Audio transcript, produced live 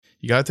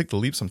you got to take the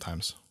leap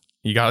sometimes.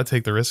 You got to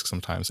take the risk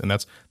sometimes. And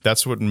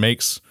that's what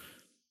makes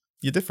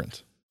you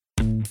different.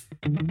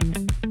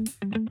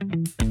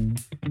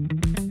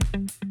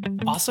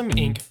 Awesome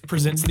Inc.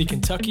 presents the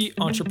Kentucky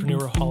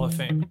Entrepreneur Hall of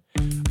Fame,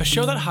 a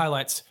show that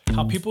highlights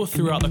how people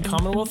throughout the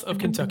Commonwealth of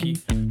Kentucky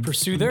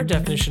pursue their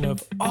definition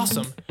of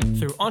awesome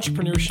through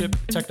entrepreneurship,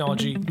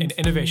 technology, and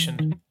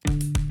innovation.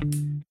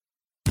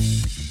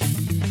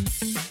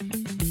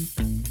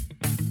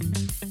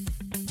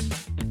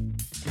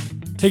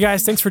 Hey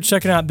guys, thanks for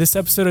checking out this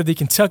episode of the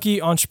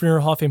Kentucky Entrepreneur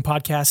Hall of Fame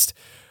podcast.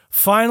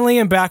 Finally,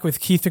 I'm back with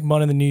Keith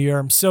McMunn in the new year.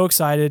 I'm so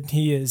excited.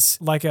 He is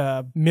like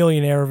a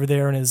millionaire over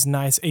there in his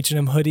nice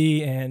H&M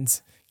hoodie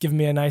and giving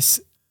me a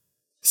nice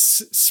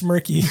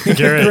smirky.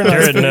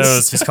 Garrett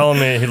knows. He's calling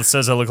me. He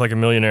says I look like a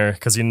millionaire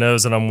because he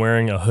knows that I'm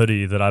wearing a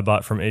hoodie that I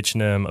bought from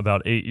H&M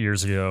about 8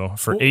 years ago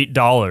for $8.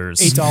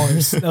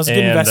 $8. That was a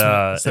good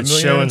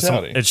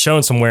investment. It's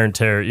showing some wear and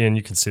tear. Ian,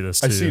 you can see this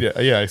too. I see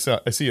that. Yeah, I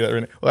see that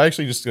right now. Well, I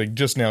actually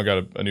just now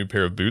got a new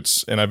pair of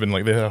boots, and I've been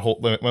like, my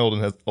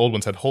old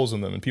ones had holes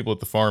in them, and people at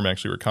the farm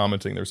actually were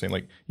commenting. They were saying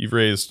like, you've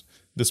raised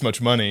this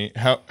much money.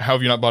 How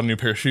have you not bought a new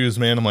pair of shoes,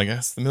 man? I'm like,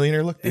 that's the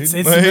millionaire look, dude. It's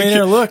the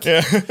millionaire look. Yeah.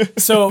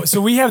 So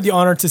we have the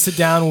honor to sit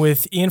down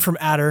with Ian from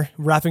Adder,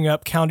 wrapping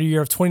up calendar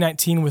year of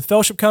 2019 with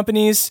fellowship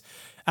companies.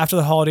 After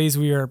the holidays,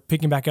 we are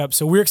picking back up.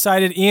 So we're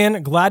excited.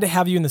 Ian, glad to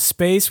have you in the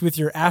space with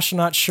your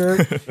astronaut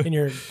shirt and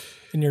your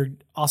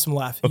awesome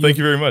laugh. Well, thank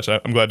you very much.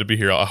 I'm glad to be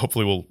here.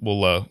 Hopefully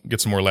we'll get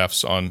some more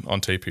laughs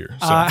on tape here.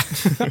 So.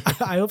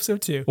 I hope so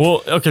too.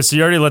 Well, okay, so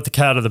you already let the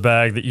cat out of the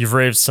bag that you've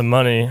raised some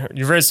money.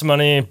 You've raised some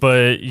money,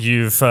 but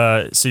you've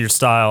so your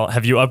style.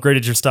 Have you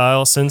upgraded your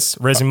style since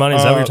raising money?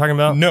 Is that what you're talking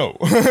about? No,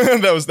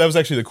 that was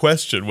actually the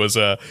question. Was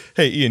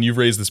hey Ian, you've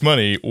raised this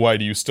money. Why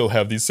do you still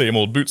have these same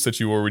old boots that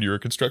you wore when you were a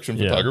construction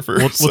photographer?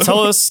 Well,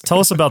 tell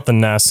us about the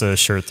NASA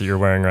shirt that you're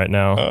wearing right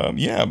now.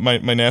 My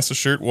NASA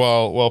shirt,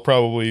 while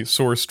probably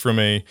sourced from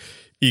a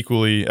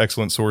equally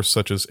excellent source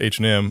such as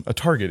H&M, a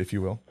Target, if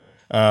you will.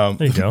 There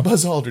you go.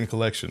 Buzz Aldrin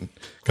collection.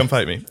 Come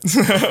fight me. This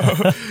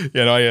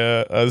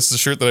is a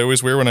shirt that I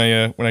always wear when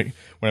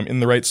I'm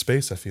in the right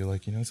space. I feel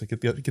like it's like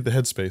get the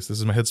headspace. This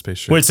is my headspace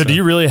shirt. Wait, so do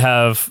you really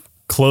have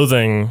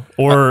clothing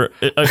or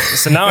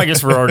so now I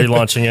guess we're already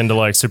launching into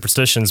like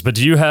superstitions, but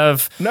do you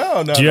have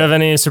do you have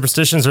any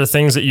superstitions or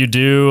things that you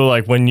do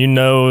like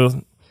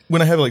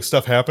when I have like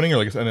stuff happening or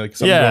like something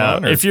going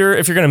on? Or? If you're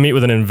going to meet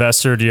with an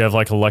investor, do you have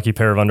like a lucky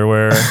pair of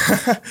underwear?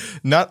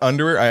 Not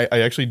underwear. I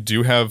actually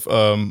do have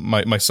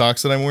my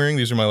socks that I'm wearing.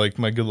 These are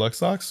my good luck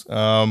socks.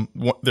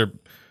 They're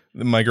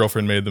my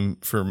girlfriend made them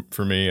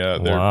for me.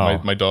 They're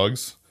my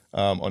dogs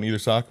on either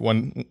sock.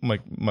 One my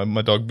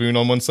dog Boone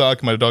on one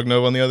sock, my dog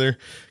Nova on the other.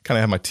 Kind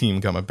of have my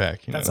team got my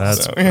back.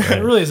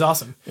 It really is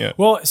awesome. Yeah.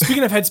 Well,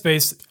 speaking of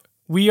headspace,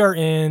 we are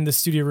in the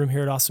studio room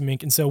here at Awesome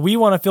Inc. And so we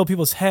want to fill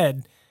people's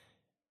head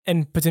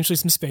and potentially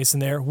some space in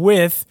there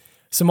with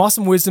some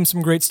awesome wisdom,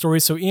 some great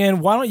stories. So Ian,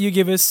 why don't you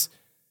give us,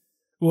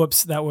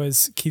 whoops, that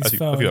was Keith's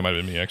phone. I think that might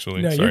have been me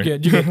actually. No, Sorry.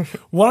 You're good.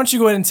 Why don't you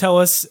go ahead and tell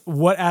us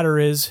what Adder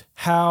is,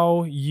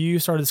 how you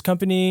started this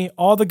company,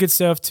 all the good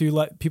stuff to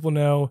let people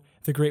know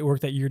the great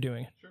work that you're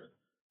doing.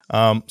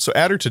 Sure. So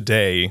Adder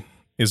today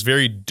is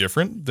very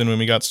different than when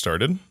we got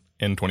started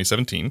in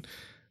 2017.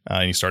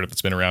 Any startup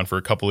that's been around for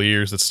a couple of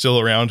years that's still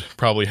around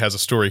probably has a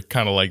story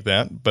kind of like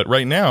that. But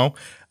right now,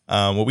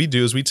 what we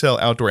do is we tell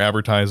outdoor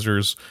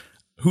advertisers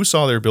who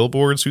saw their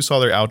billboards, who saw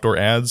their outdoor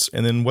ads,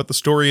 and then what the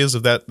story is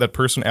of that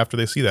person after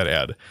they see that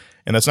ad.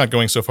 And that's not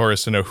going so far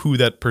as to know who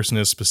that person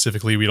is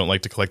specifically. We don't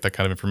like to collect that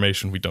kind of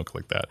information. We don't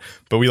collect that.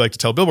 But we like to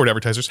tell billboard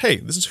advertisers, hey,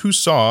 this is who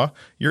saw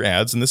your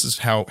ads, and this is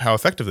how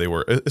effective they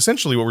were.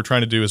 Essentially, what we're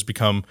trying to do is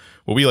become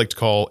what we like to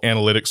call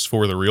analytics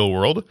for the real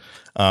world,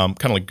 kind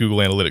of like Google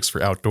Analytics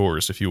for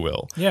outdoors, if you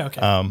will. Yeah,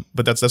 okay.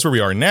 But that's where we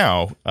are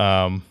now.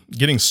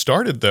 Getting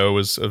started, though,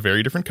 is a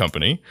very different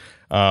company.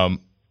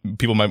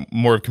 People might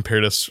more have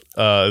compared us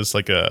as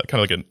like a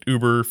kind of like an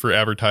Uber for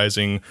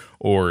advertising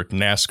or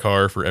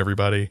NASCAR for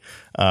everybody,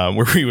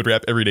 where we would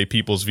wrap everyday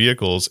people's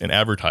vehicles in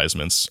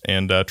advertisements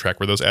and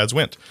track where those ads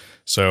went.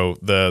 So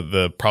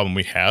the problem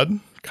we had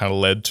kind of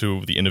led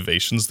to the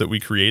innovations that we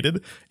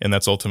created, and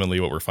that's ultimately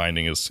what we're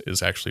finding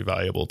is actually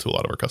valuable to a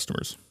lot of our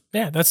customers.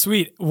 Yeah, that's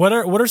sweet. What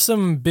are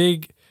some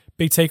big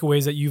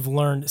takeaways that you've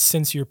learned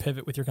since your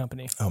pivot with your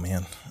company? Oh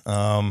man,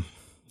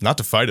 not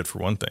to fight it for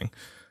one thing.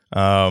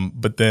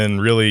 But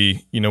then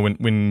really,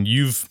 when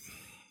you've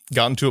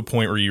gotten to a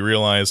point where you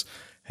realize,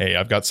 hey,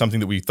 I've got something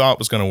that we thought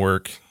was going to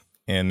work,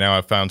 and now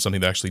I've found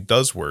something that actually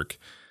does work,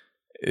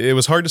 it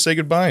was hard to say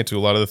goodbye to a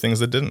lot of the things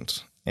that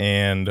didn't.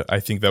 And I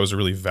think that was a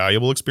really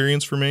valuable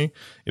experience for me.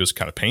 It was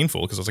kind of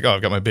painful because I was like, oh,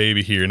 I've got my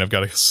baby here and I've got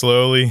to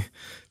slowly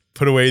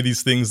put away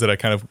these things that I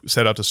kind of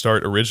set out to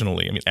start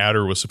originally. I mean,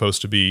 Adder was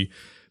supposed to be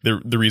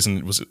the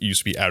reason it used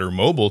to be Adder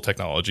Mobile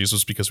Technologies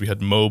was because we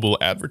had mobile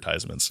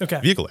advertisements,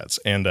 vehicle ads.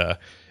 And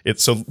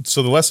so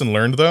the lesson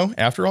learned though,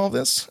 after all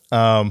this,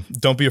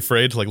 don't be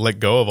afraid to let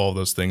go of all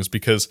those things,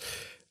 because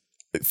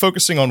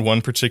focusing on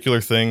one particular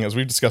thing, as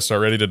we've discussed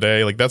already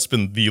today, that's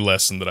been the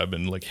lesson that I've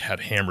been had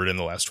hammered in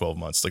the last 12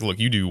 months. Look,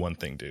 you do one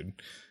thing, dude.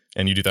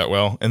 and you do that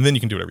well, and then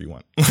you can do whatever you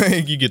want.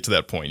 You get to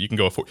that point. You can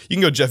go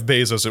Jeff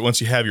Bezos once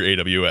you have your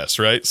AWS,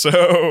 right?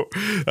 So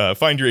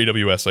find your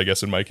AWS, I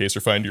guess, in my case,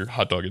 or find your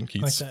hot dog and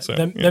Keith's. Like that. So,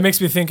 That makes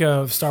me think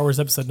of Star Wars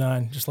Episode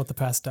 9. Just let the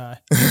past die.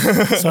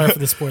 Sorry for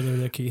the spoiler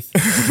there, Keith.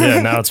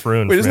 Yeah, now it's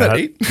ruined. Wait, isn't that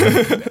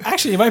 8?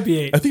 Actually, it might be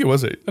 8. I think it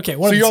was 8. Okay,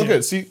 so you're all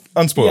good. See,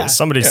 unspoiled. Yeah.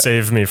 Somebody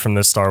save me from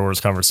this Star Wars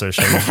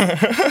conversation.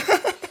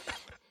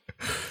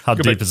 How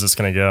deep is this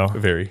going to go?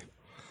 Very.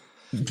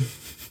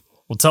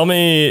 Well, tell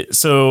me,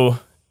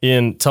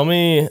 Ian, tell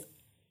me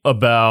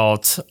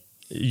about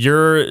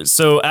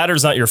so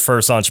Adder's not your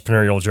first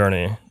entrepreneurial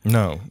journey.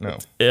 No.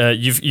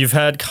 You've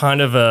had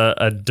kind of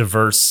a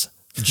diverse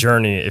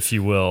journey, if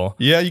you will.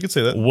 Yeah, you could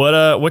say that.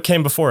 What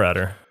came before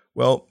Adder?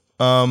 Well,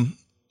 one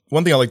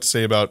thing I like to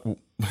say about,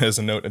 as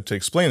a note to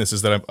explain this,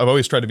 is that I've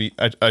always tried to be,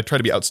 I try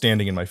to be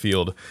outstanding in my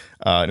field.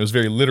 And it was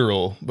very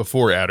literal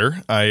before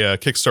Adder. I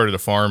kickstarted a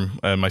farm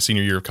in my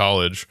senior year of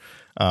college,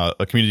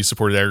 a community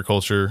supported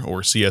agriculture,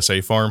 or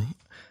CSA farm.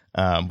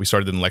 We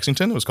started in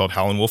Lexington. It was called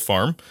Howlin' Wolf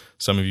Farm.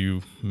 Some of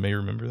you may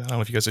remember that. I don't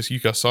know if you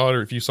guys saw it,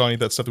 or if you saw any of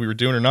that stuff that we were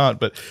doing or not,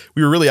 but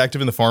we were really active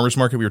in the farmers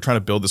market. We were trying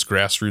to build this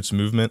grassroots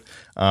movement.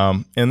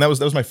 And that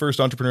was my first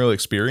entrepreneurial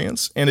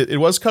experience. And it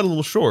was cut a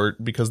little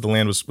short because the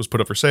land was put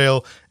up for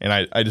sale. And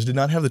I just did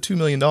not have the $2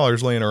 million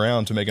laying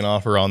around to make an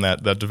offer on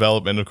that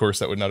development. Of course,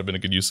 that would not have been a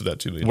good use of that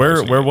 $2 million.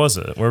 Where was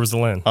it? Where was the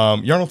land?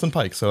 Yarnleton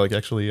Pike. So like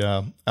actually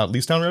out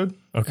Leestown Road.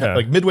 Okay.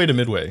 Like midway to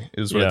midway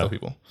is what I tell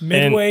people.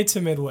 Midway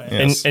to midway.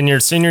 Yes. In your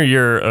senior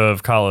year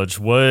of college,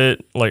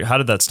 how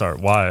did that start?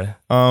 Why?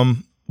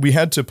 We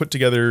had to put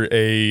together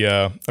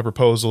a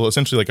proposal.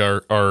 Essentially, like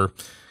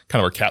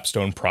our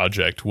capstone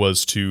project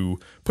was to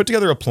put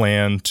together a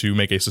plan to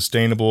make a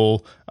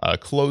sustainable,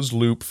 closed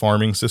loop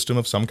farming system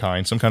of some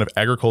kind of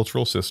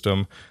agricultural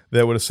system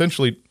that would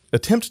essentially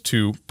attempt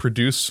to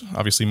produce,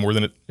 obviously, more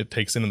than it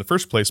takes in the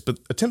first place, but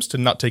attempts to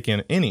not take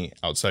in any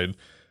outside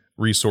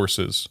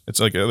resources. It's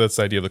like that's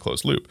the idea of the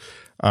closed loop.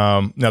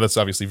 Now that's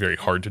obviously very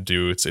hard to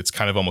do. It's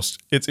kind of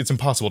almost it's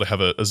impossible to have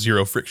a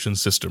zero friction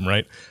system,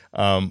 right?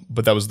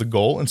 But that was the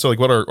goal. And so like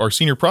what our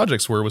senior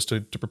projects was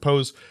to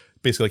propose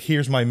basically like,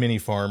 here's my mini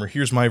farm, or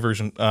here's my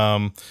version.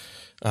 I'm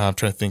trying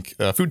to think,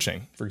 food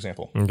chain, for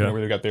example, where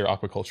they've got their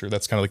aquaculture.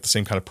 That's kind of like the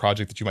same kind of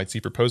project that you might see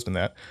proposed in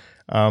that.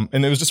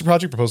 And it was just a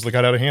project proposal that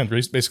got out of hand.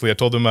 Basically, I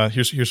told them,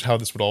 here's how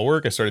this would all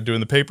work. I started doing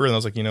the paper, and I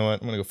was like, you know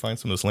what, I'm going to go find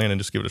some of this land and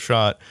just give it a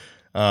shot.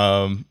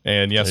 Started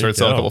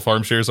selling a couple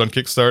farm shares on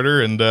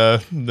Kickstarter, and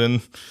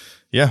then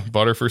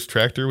bought our first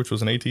tractor, which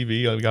was an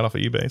ATV. We got off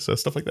of eBay, so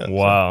stuff like that.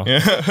 Wow. So,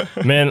 yeah.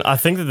 Man, I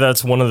think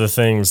that's one of the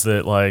things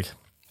that like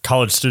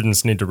college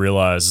students need to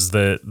realize is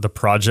that the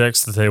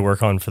projects that they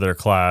work on for their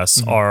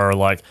class are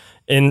like,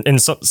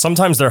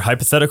 sometimes they're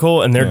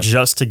hypothetical and they're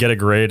just to get a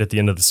grade at the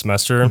end of the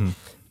semester.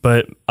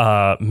 But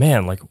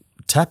man, like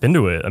tap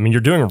into it. I mean,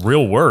 you're doing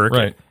real work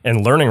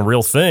and learning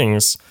real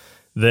things.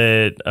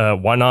 That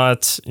why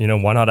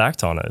not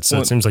act on it? So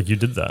it seems like you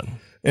did that,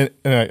 and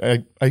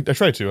I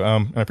try to.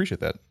 And I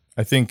appreciate that.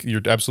 I think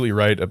you're absolutely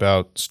right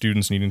about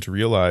students needing to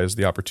realize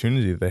the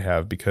opportunity that they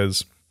have,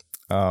 because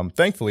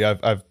thankfully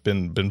I've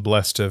been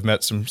blessed to have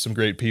met some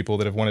great people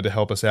that have wanted to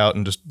help us out,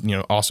 and just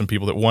awesome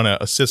people that want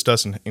to assist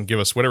us and give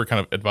us whatever kind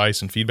of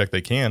advice and feedback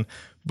they can.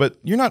 But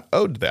you're not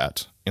owed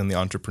that in the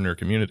entrepreneur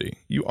community.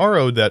 You are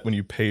owed that when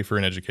you pay for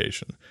an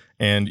education,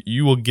 and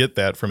you will get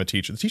that from a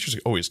teacher. The teachers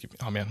always give me,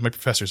 oh man, my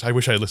professors, I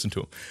wish I had listened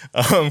to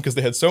them, because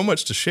they had so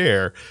much to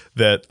share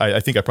that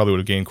I think I probably would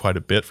have gained quite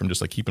a bit from just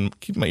like keeping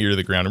my ear to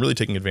the ground and really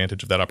taking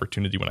advantage of that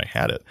opportunity when I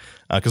had it.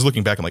 Because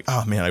looking back, I'm like,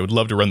 oh man, I would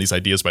love to run these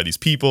ideas by these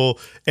people,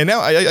 and now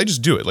I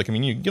just do it. Like, I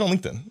mean, you get on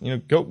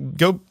LinkedIn,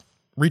 go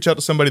reach out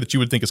to somebody that you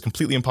would think is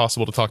completely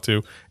impossible to talk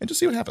to, and just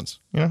see what happens.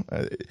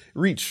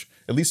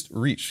 At least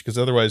reach, because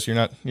otherwise you're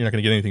not going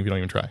to get anything if you don't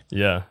even try.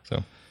 Yeah.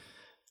 So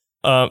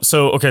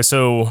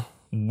So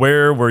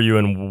where were you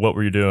and what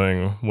were you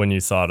doing when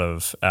you thought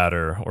of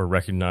Adder or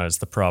recognized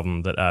the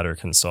problem that Adder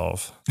can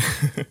solve?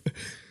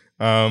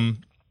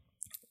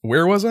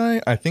 Where was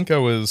I? I think I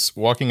was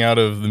walking out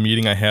of the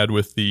meeting I had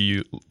with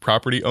the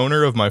property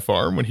owner of my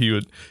farm when he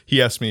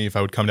asked me if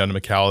I would come down to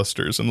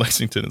McAllister's in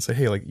Lexington and say,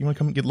 hey, like, you want to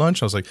come and get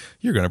lunch? I was like,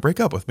 you're going to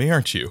break up with me,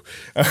 aren't you?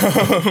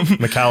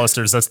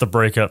 McAllister's, that's the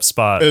breakup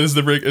spot. It is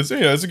the break.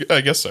 I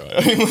guess so.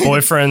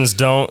 Boyfriends,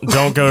 don't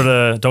go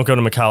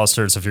to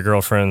McAllister's if your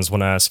girlfriends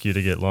want to ask you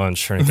to get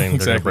lunch or anything.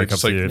 They're going to break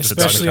up with you.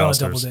 Especially on a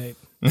double date.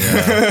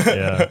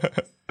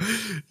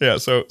 Yeah.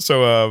 So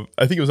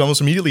I think it was almost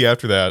immediately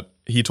after that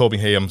he told me,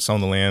 "Hey, I'm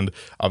selling the land.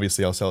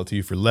 Obviously, I'll sell it to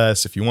you for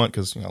less if you want,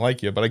 because I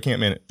like you, but I can't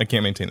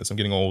maintain this. I'm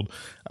getting old,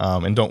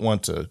 and don't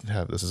want to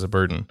have this as a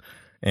burden."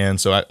 And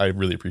so I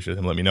really appreciated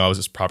him letting me know. I was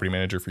his property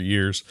manager for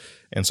years,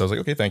 and so I was like,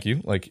 "Okay, thank you.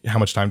 Like, how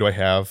much time do I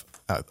have?"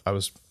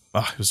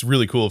 It was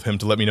really cool of him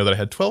to let me know that I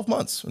had 12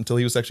 months until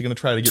he was actually going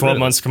to try to get 12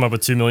 months to come up with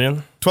 $2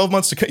 million? 12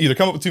 months to either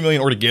come up with $2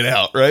 million or to get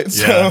out, right?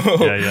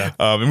 Yeah.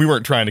 And we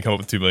weren't trying to come up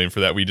with $2 million for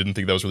that. We didn't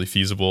think that was really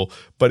feasible.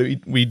 But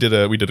we did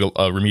a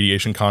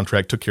remediation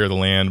contract, took care of the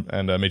land,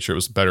 and made sure it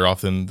was better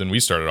off than we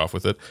started off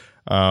with it.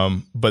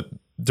 But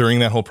during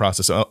that whole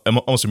process, I'm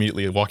almost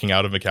immediately walking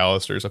out of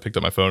McAllister's, I picked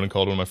up my phone and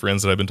called one of my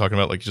friends that I've been talking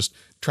about, like just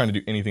trying to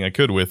do anything I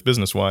could with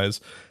business wise.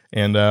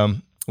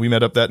 And we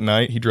met up that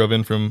night. He drove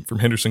in from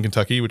Henderson,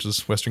 Kentucky, which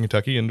is Western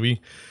Kentucky. And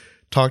we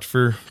talked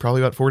for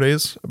probably about 4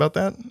 days about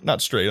that.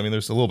 Not straight. I mean,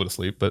 there's a little bit of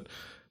sleep, but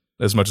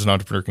as much as an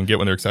entrepreneur can get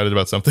when they're excited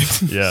about something.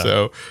 Yeah.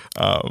 So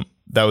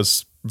that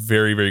was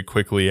very, very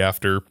quickly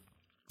after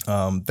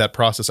that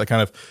process. I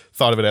kind of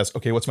thought of it as,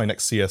 okay, what's my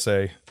next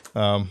CSA?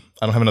 I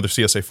don't have another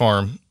CSA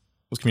farm.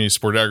 With community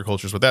supported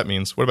agriculture is what that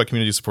means. What about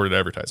community supported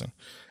advertising?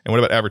 And what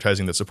about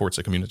advertising that supports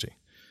a community?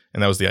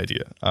 And that was the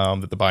idea,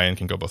 that the buy-in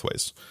can go both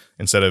ways.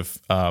 Instead of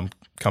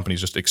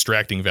companies just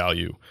extracting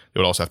value, they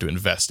would also have to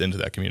invest into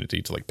that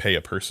community to like pay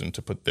a person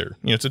to put their,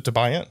 to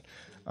buy in.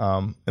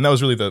 And that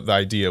was really the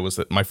idea, was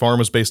that my farm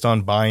was based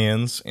on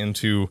buy-ins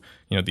into,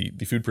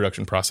 the food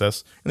production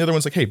process. And the other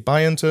one's like, hey,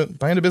 buy into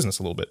business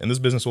a little bit, and this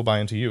business will buy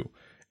into you.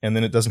 And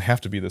then it doesn't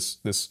have to be this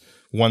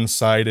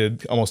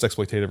one-sided, almost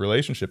exploitative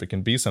relationship. It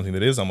can be something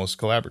that is almost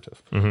collaborative.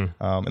 And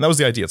that was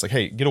the idea. It's like,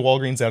 hey, get a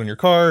Walgreens out in your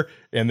car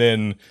and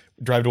then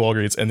drive to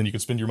Walgreens, and then you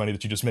can spend your money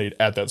that you just made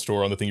at that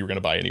store on the thing you were going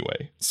to buy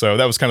anyway. So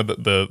that was kind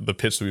of the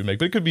pitch that we would make.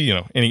 But it could be,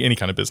 any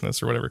kind of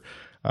business or whatever.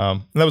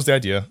 And that was the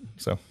idea.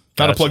 So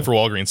not a plug for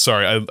Walgreens.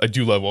 Sorry, I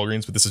do love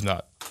Walgreens, but this is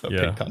not paid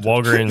content.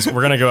 Walgreens.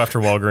 We're going to go after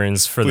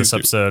Walgreens for Please this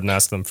episode and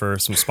ask them for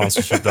some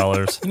sponsorship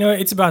dollars.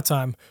 It's about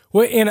time.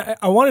 Well, and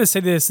I wanted to say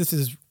this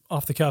is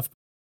off the cuff.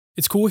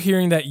 It's cool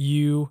hearing that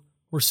you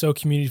were so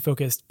community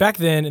focused back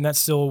then, and that's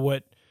still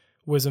what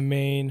was a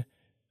main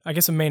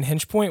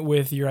hinge point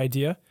with your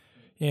idea.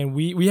 And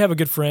we have a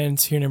good friend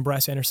here named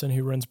Bryce Anderson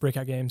who runs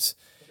Breakout Games,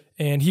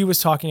 and he was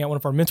talking at one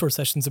of our mentor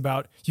sessions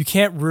about you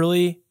can't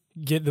really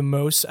get the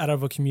most out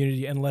of a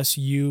community unless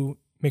you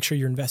make sure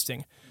you're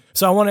investing.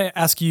 So I want to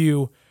ask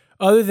you,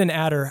 other than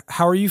Adder,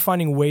 how are you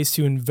finding ways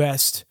to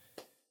invest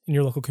in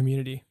your local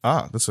community?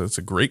 That's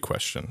a great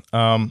question.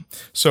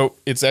 So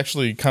it's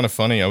actually kind of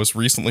funny. I was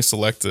recently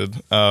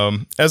selected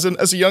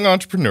as a young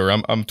entrepreneur.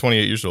 I'm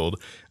 28 years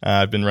old.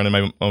 I've been running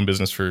my own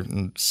business for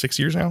 6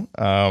 years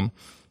now.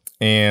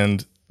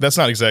 And that's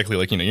not exactly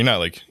like, you're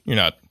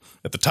not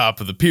at the top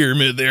of the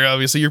pyramid there.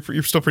 Obviously,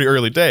 you're still pretty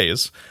early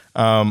days.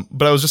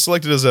 But I was just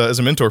selected as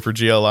a mentor for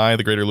GLI,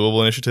 the Greater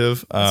Louisville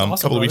Initiative, awesome, a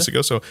couple of weeks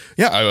ago. So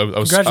yeah, I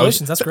was.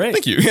 Congratulations, that's great.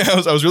 Thank you.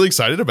 Yeah, I was really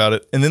excited about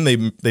it. And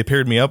then they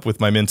paired me up with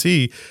my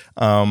mentee,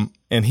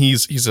 and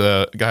he's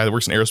a guy that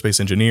works in aerospace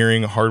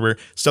engineering, hardware,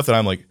 stuff that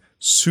I'm like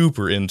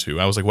super into.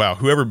 I was like, wow,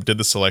 whoever did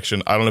this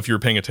selection, I don't know if you were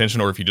paying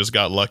attention or if you just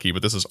got lucky,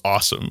 but this is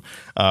awesome.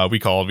 We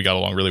got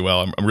along really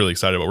well. I'm really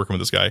excited about working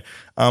with this guy.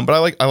 But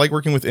I like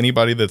working with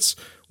anybody that's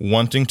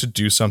wanting to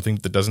do something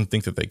that doesn't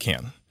think that they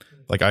can.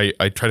 Like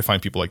I try to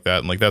find people like that.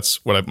 And like,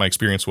 that's what my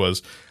experience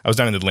was. I was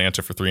down in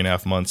Atlanta for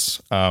 3.5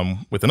 months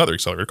with another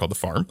accelerator called The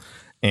Farm.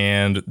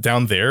 And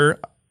down there,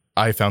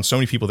 I found so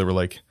many people that were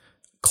like,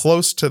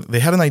 they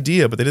had an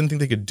idea, but they didn't think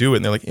they could do it.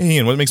 And they're like, hey,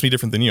 Ian, what makes me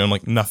different than you? I'm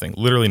like, nothing,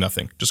 literally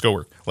nothing. Just go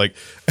work. Like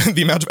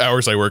the amount of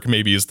hours I work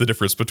maybe is the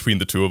difference between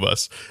the two of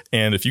us.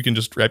 And if you can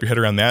just wrap your head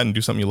around that and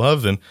do something you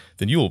love, then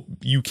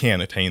you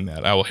can attain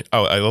that.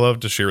 I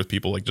love to share with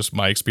people like just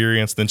my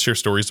experience, then share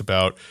stories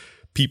about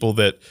people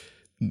that,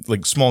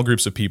 like small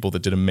groups of people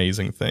that did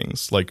amazing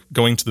things, like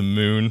going to the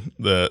moon.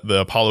 The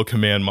Apollo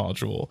command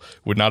module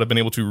would not have been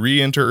able to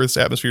re-enter Earth's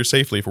atmosphere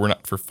safely if it were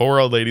not for 4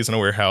 old ladies in a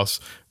warehouse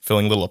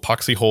filling little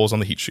epoxy holes on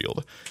the heat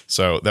shield.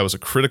 So that was a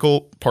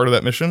critical part of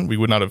that mission. We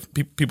would not have,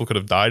 people could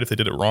have died if they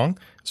did it wrong.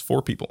 It's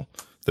 4 people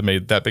that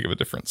made that big of a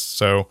difference.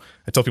 So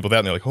I tell people that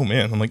and they're like, oh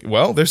man. I'm like,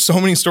 well, there's so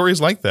many stories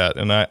like that.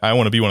 And I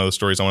want to be one of those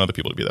stories. I want other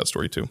people to be that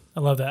story too. I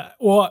love that.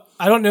 Well,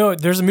 I don't know.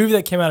 There's a movie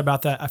that came out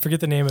about that. I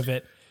forget the name of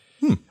it.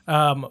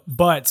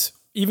 But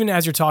even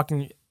as you're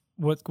talking,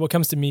 what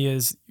comes to me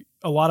is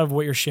a lot of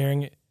what you're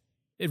sharing,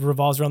 it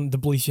revolves around the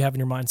beliefs you have in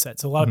your mindset.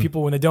 So a lot of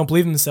people, when they don't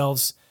believe in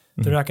themselves,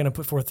 they're not going to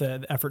put forth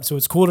the effort. So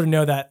it's cool to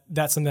know that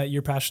that's something that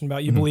you're passionate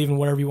about. You believe in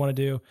whatever you want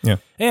to do. Yeah.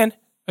 And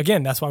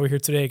again, that's why we're here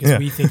today, because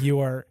we think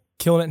you are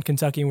killing it in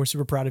Kentucky and we're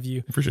super proud of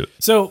you. Appreciate it.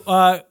 So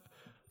a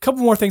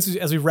couple more things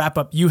as we wrap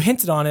up. You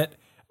hinted on it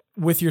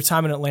with your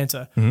time in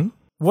Atlanta.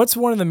 What's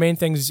one of the main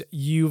things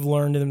you've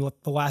learned in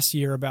the last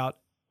year about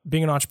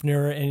being an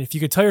entrepreneur? And if you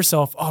could tell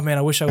yourself, oh man,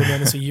 I wish I would have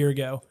done this a year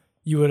ago,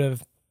 you would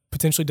have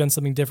potentially done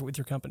something different with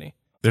your company.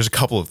 There's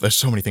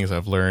so many things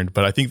I've learned,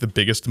 but I think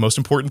the most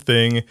important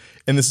thing,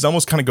 and this is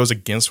almost kind of goes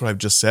against what I've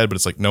just said, but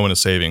it's like, no one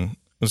is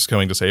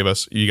coming to save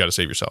us. You got to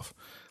save yourself.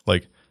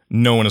 Like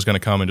no one is going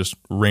to come and just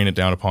rain it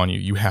down upon you.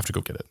 You have to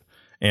go get it.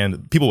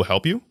 And people will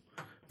help you.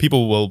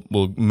 People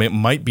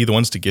might be the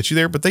ones to get you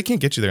there, but they can't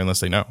get you there unless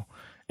they know.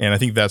 And I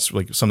think that's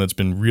like something that's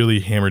been really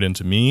hammered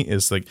into me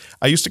is like,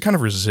 I used to kind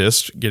of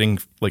resist getting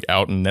like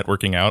out and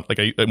networking out.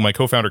 Like my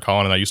co-founder,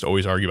 Colin, and I used to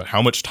always argue about how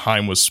much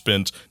time was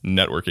spent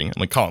networking. I'm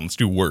like, Colin, let's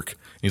do work.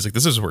 And he's like,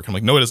 this is work. I'm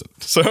like, no, it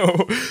isn't.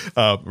 So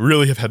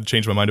really have had to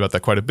change my mind about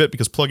that quite a bit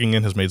because plugging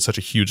in has made such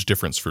a huge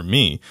difference for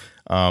me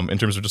in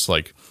terms of just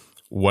like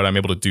what I'm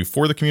able to do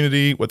for the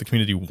community, what the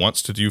community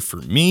wants to do for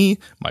me,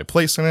 my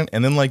place in it.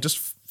 And then like just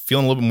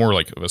feeling a little bit more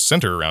like of a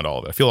center around all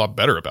of it. I feel a lot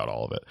better about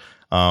all of it.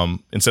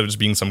 Instead of just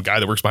being some guy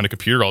that works behind a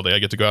computer all day, I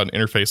get to go out and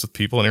interface with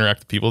people and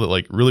interact with people that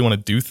like really want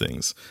to do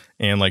things.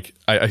 And like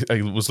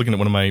I was looking at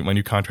one of my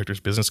new contractor's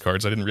business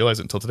cards. I didn't realize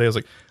it until today. I was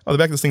like, oh, the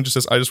back of this thing just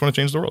says, I just want to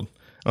change the world.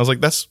 And I was like,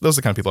 those are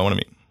the kind of people I want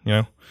to meet, you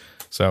know?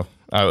 So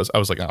I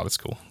was like, oh, that's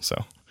cool.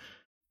 So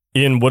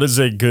Ian, what is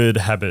a good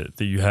habit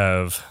that you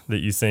have that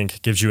you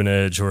think gives you an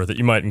edge or that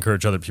you might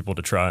encourage other people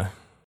to try?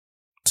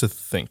 to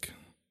think.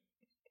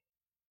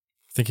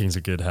 Thinking is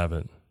a good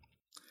habit.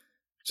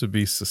 To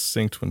be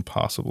succinct when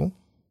possible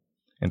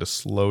and to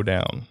slow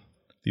down.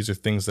 These are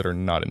things that are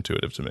not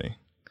intuitive to me.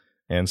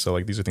 And so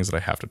like these are things that I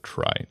have to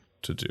try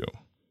to do.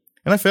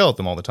 And I fail at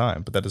them all the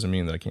time, but that doesn't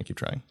mean that I can't keep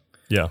trying.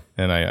 Yeah.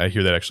 And I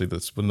hear that actually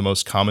that's one of the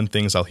most common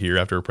things I'll hear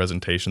after a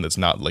presentation that's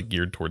not like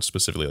geared towards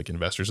specifically like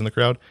investors in the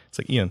crowd. It's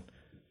like, Ian,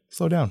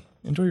 slow down,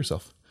 enjoy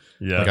yourself.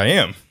 Yeah. Like I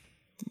am.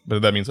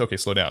 But that means, okay,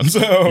 slow down.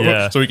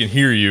 So we can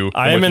hear you.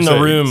 I am in the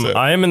room. So.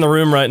 I am in the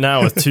room right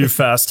now with two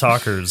fast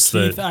talkers.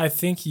 Keith, I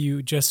think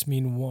you just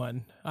mean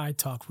one. I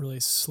talk really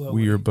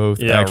slowly. We are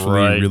both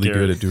actually really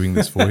good at doing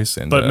this voice.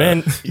 And but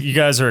man, you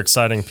guys are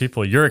exciting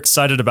people. You're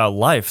excited about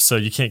life, so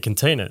you can't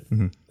contain it.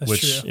 Mm-hmm. That's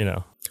which, true. you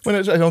know. Well,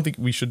 I don't think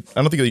we should.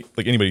 I don't think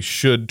like anybody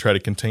should try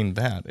to contain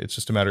that. It's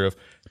just a matter of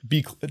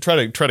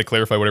try to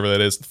clarify whatever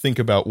that is. Think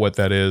about what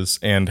that is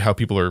and how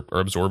people are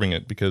absorbing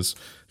it, because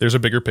there's a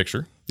bigger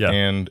picture. Yeah.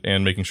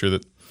 And making sure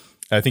that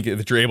I think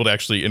that you're able to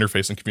actually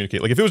interface and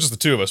communicate. Like if it was just the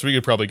two of us, we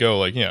could probably go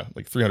like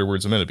 300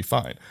 words a minute, be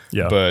fine.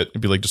 Yeah. But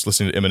it'd be like just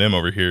listening to Eminem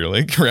over here,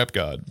 like rap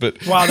god.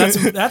 But wow,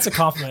 that's a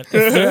compliment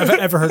if I've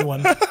ever heard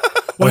one.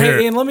 Well,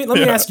 hey, Ian, let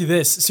me ask you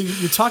this. So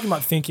you're talking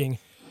about thinking.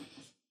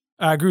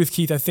 I agree with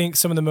Keith. I think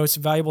some of the most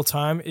valuable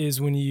time is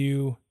when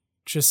you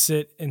just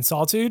sit in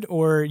solitude,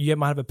 or you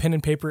might have a pen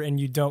and paper and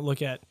you don't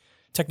look at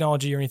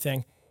technology or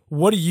anything.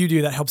 What do you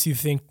do that helps you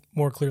think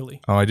more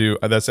clearly? Oh, I do.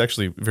 That's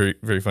actually very,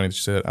 very funny that you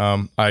said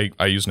it.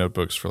 I use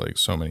notebooks for like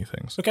so many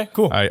things. Okay,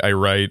 cool. I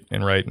write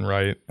and write and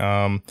write.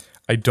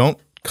 I don't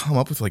come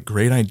up with like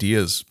great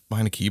ideas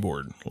behind a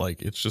keyboard.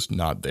 Like it's just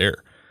not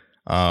there.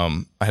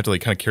 I have to like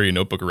kind of carry a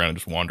notebook around and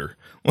just wander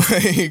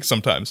like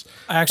sometimes.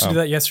 I actually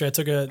did that yesterday. I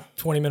took a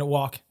 20-minute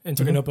walk and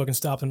took a notebook and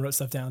stopped and wrote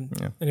stuff down.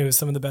 Yeah. And it was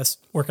some of the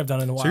best work I've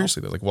done in a while.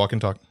 Seriously, though, like walk and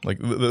talk. Like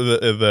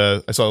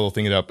the I saw a little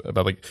thing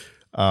about like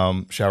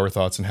shower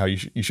thoughts and how you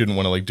shouldn't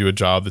want to like do a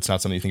job that's not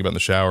something you think about in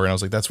the shower. And I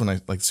was like, that's when I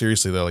like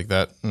seriously though, like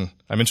that.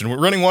 I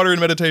mentioned running water and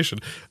meditation.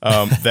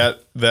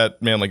 That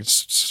man, like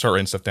start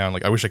writing stuff down.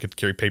 Like I wish I could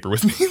carry paper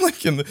with me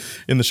like in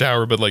the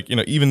shower, but like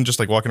even just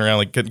like walking around,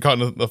 like getting caught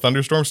in a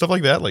thunderstorm, stuff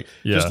like that. Like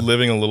just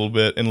living a little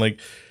bit and like.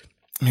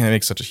 Man, it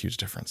makes such a huge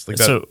difference. Like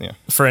that, so,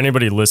 for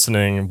anybody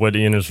listening, what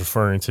Ian is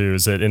referring to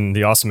is that in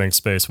the Awesome Inc.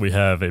 space, we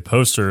have a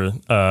poster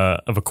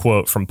of a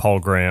quote from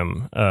Paul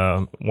Graham,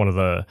 one of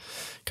the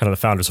kind of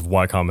the founders of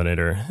Y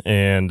Combinator,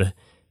 and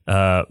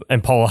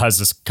Paul has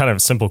this kind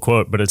of simple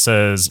quote, but it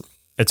says,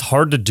 "It's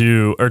hard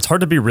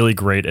to be really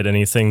great at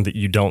anything that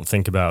you don't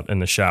think about in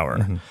the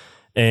shower,"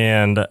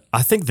 and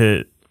I think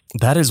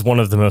that is one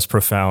of the most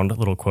profound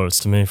little quotes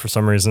to me for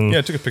some reason. Yeah,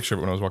 I took a picture of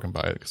it when I was walking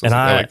by it because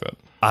I like that.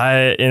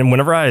 And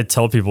whenever I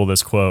tell people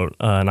this quote,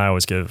 and I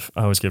always give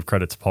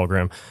credit to Paul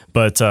Graham,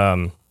 but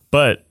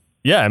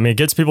yeah, I mean, it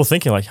gets people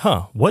thinking like,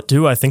 what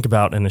do I think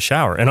about in the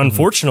shower? And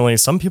unfortunately,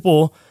 some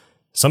people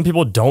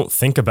don't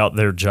think about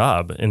their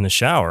job in the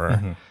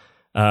shower.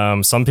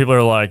 Some people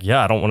are like,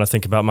 I don't want to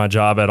think about my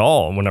job at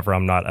all whenever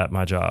I'm not at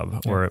my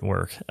job or at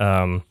work.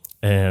 And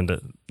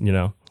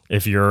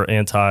if you're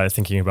anti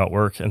thinking about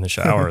work in the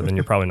shower, then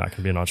you're probably not going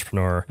to be an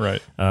entrepreneur.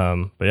 Right.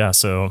 But yeah,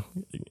 so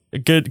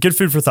good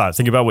food for thought.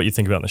 Think about what you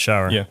think about in the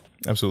shower. Yeah,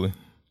 absolutely.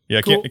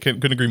 Yeah, cool.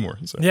 Couldn't agree more.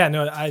 So. Yeah,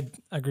 no, I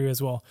agree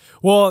as well.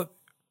 Well,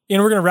 we're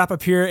going to wrap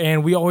up here,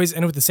 and we always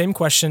end with the same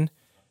question.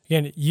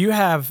 Again, you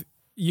have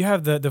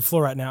the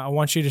floor right now. I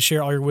want you to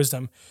share all your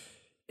wisdom.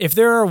 If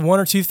there are one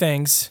or two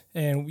things,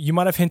 and you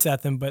might have hinted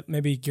at them, but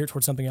maybe geared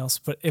towards something else,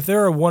 but if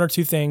there are one or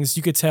two things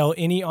you could tell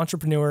any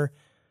entrepreneur,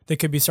 they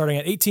could be starting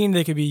at 18,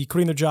 they could be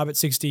quitting their job at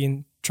 60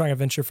 and trying a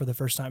venture for the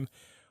first time,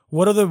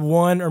 what are the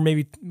one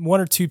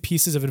or two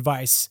pieces of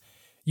advice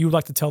you would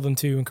like to tell them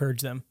to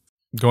encourage them?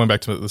 Going back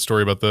to the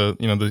story about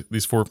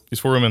these four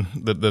women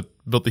that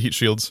built the heat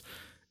shields,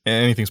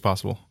 anything's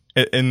possible.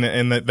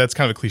 And that's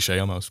kind of a cliche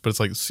almost, but it's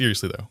like,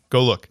 seriously though,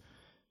 go look,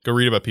 go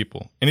read about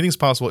people. Anything's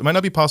possible. It might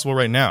not be possible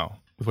right now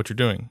with what you're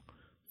doing.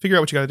 Figure out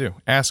what you got to do.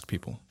 Ask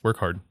people, work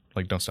hard,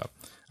 like don't stop.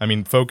 I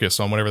mean, focus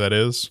on whatever that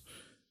is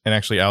and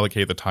actually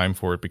allocate the time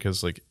for it,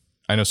 because like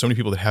I know so many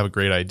people that have a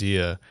great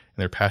idea and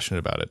they're passionate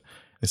about it.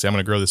 They say, I'm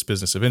going to grow this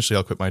business. Eventually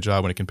I'll quit my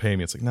job when it can pay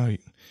me. It's like, no,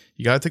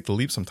 you got to take the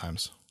leap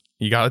sometimes.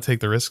 You got to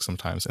take the risk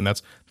sometimes. And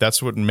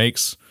that's what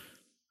makes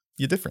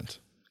you different.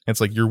 And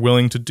it's like, you're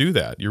willing to do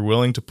that. You're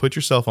willing to put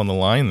yourself on the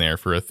line there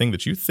for a thing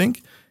that you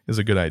think is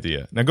a good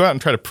idea. Now go out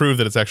and try to prove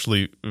that it's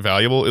actually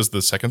valuable is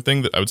the second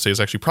thing that I would say is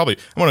actually probably,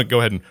 I want to go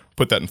ahead and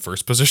put that in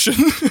first position.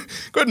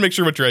 Go ahead and make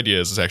sure what your idea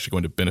is actually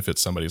going to benefit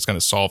somebody. It's going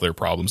to solve their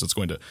problems. It's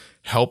going to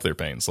help their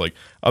pains. Like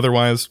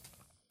otherwise,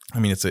 I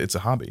mean, it's a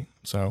hobby.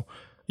 So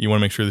you want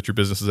to make sure that your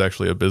business is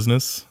actually a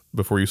business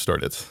before you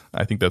start it.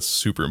 I think that's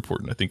super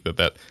important. I think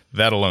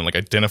that alone, like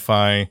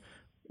identify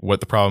what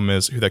the problem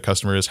is, who that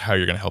customer is, how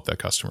you're going to help that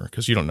customer,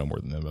 because you don't know more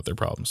than them about their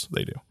problems.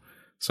 They do.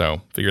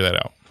 So figure that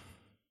out.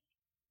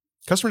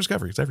 Customer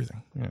discovery, it's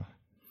everything. Yeah.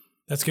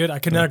 That's good. I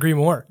could not agree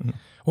more. Mm-hmm.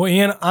 Well,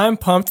 Ian, I'm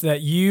pumped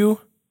that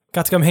you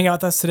got to come hang out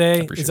with us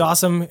today. It's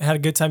awesome. Had a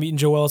good time eating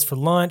Joelle's for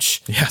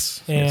lunch.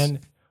 Yes. And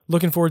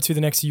looking forward to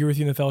the next year with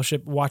you in the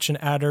fellowship, watching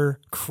Adder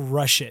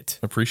crush it.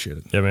 Appreciate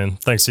it. Yeah, man.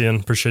 Thanks, Ian.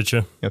 Appreciate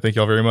you. Yeah, thank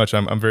y'all very much.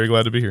 I'm very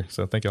glad to be here.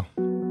 So thank y'all.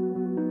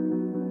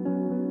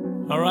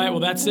 All right, well,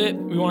 that's it.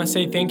 We want to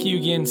say thank you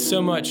again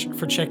so much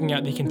for checking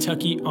out the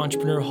Kentucky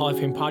Entrepreneur Hall of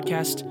Fame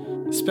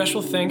podcast.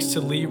 Special thanks to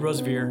Lee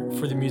Roseveare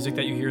for the music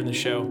that you hear in the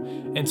show,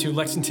 and to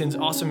Lexington's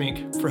Awesome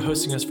Inc. for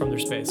hosting us from their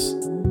space.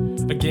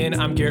 Again,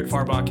 I'm Garrett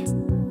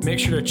Farbach. Make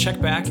sure to check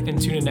back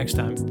and tune in next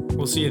time.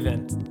 We'll see you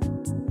then.